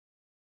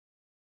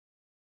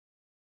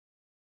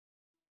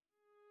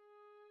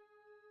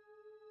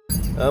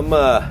I'm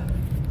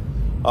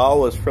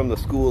always from the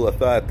school of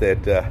thought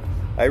that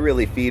I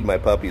really feed my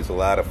puppies a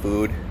lot of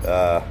food,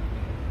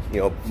 you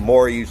know,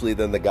 more usually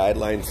than the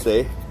guidelines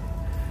say.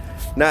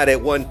 Not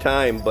at one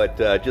time, but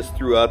just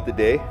throughout the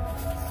day.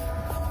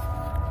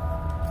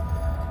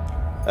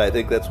 I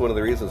think that's one of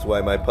the reasons why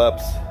my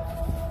pups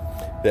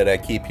that I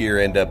keep here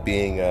end up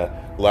being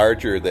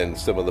larger than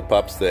some of the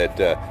pups that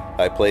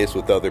I place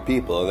with other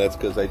people, and that's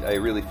because I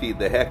really feed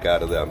the heck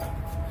out of them.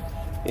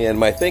 And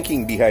my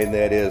thinking behind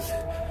that is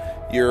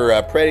you're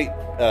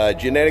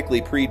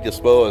genetically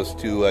predisposed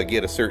to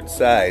get a certain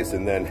size,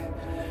 and then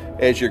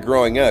as you're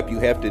growing up, you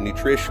have to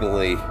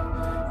nutritionally,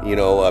 you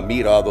know,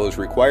 meet all those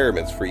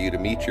requirements for you to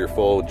meet your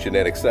full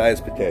genetic size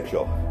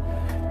potential.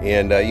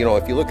 And you know,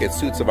 if you look at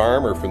suits of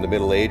armor from the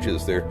Middle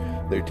Ages,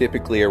 they're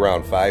typically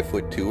around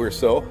 5'2" or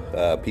so.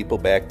 People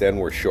back then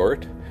were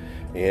short,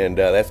 and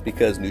that's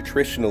because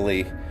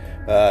nutritionally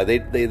they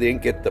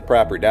didn't get the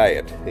proper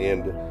diet,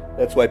 and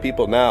that's why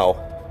people now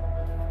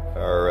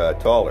are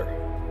taller.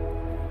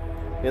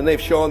 And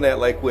they've shown that,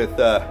 like with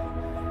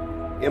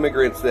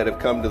immigrants that have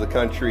come to the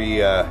country,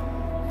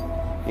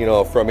 you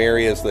know, from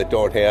areas that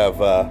don't have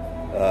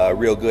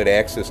real good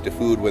access to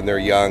food when they're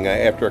young.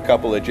 After a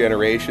couple of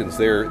generations,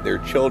 their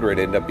children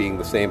end up being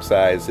the same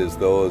size as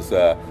those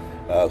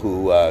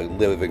who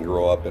live and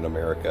grow up in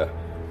America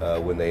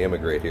when they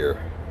immigrate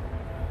here.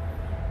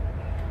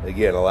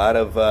 Again, a lot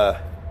of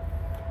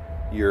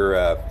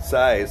your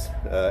size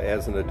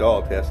as an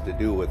adult has to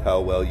do with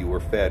how well you were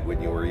fed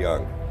when you were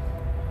young,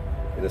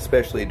 and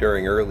especially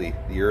during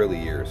the early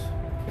years.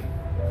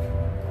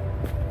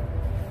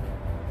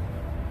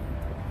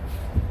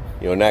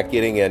 You know, not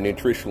getting a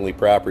nutritionally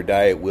proper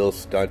diet will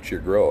stunt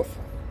your growth.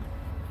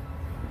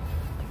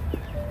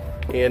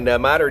 And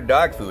modern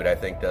dog food, I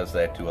think, does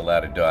that to a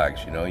lot of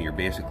dogs. You know, you're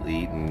basically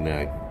eating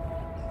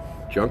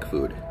junk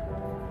food.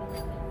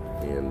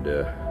 And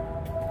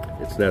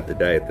it's not the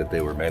diet that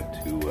they were meant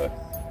to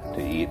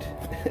eat.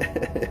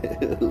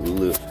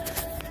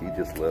 She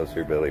just loves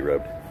her belly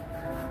rubbed.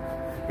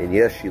 And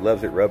yes, she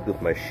loves it rubbed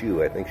with my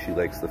shoe. I think she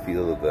likes the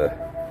feel of the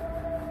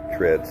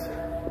treads.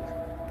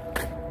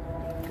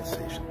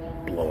 She's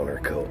blowing her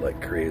coat like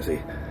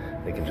crazy.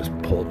 I can just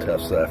pull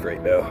tufts off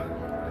right now.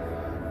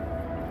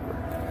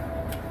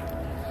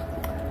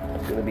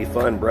 It's gonna be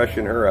fun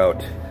brushing her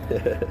out.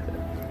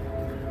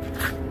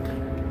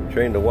 I'm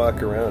trying to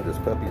walk around as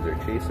puppies are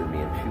chasing me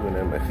and chewing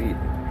on my feet.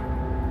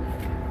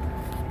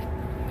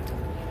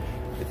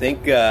 I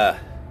think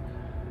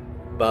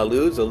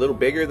Baloo's a little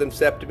bigger than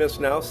Septimus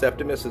now.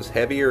 Septimus is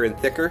heavier and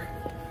thicker.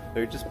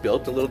 They're just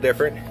built a little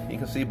different. You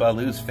can see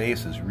Baloo's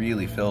face is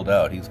really filled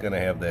out. He's gonna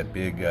have that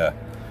big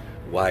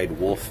wide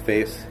wolf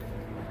face.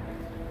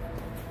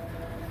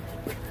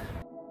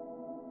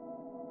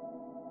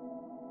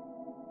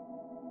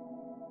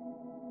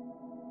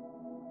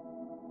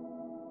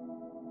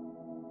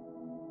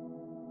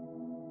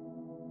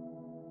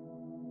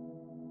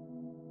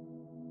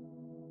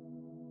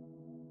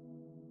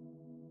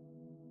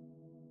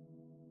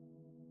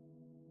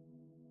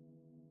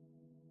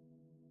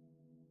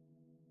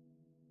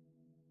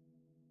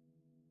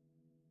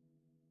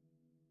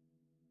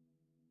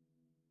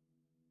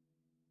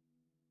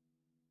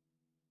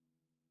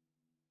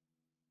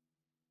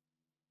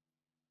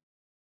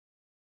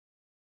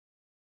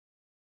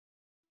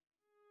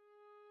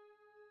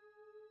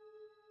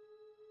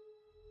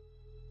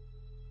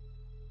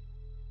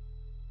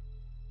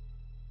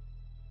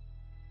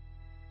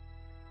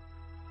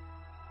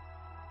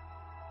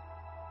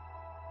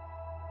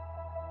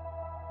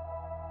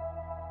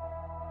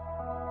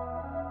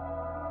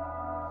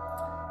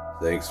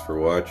 Thanks for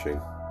watching.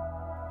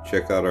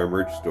 Check out our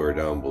merch store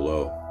down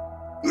below.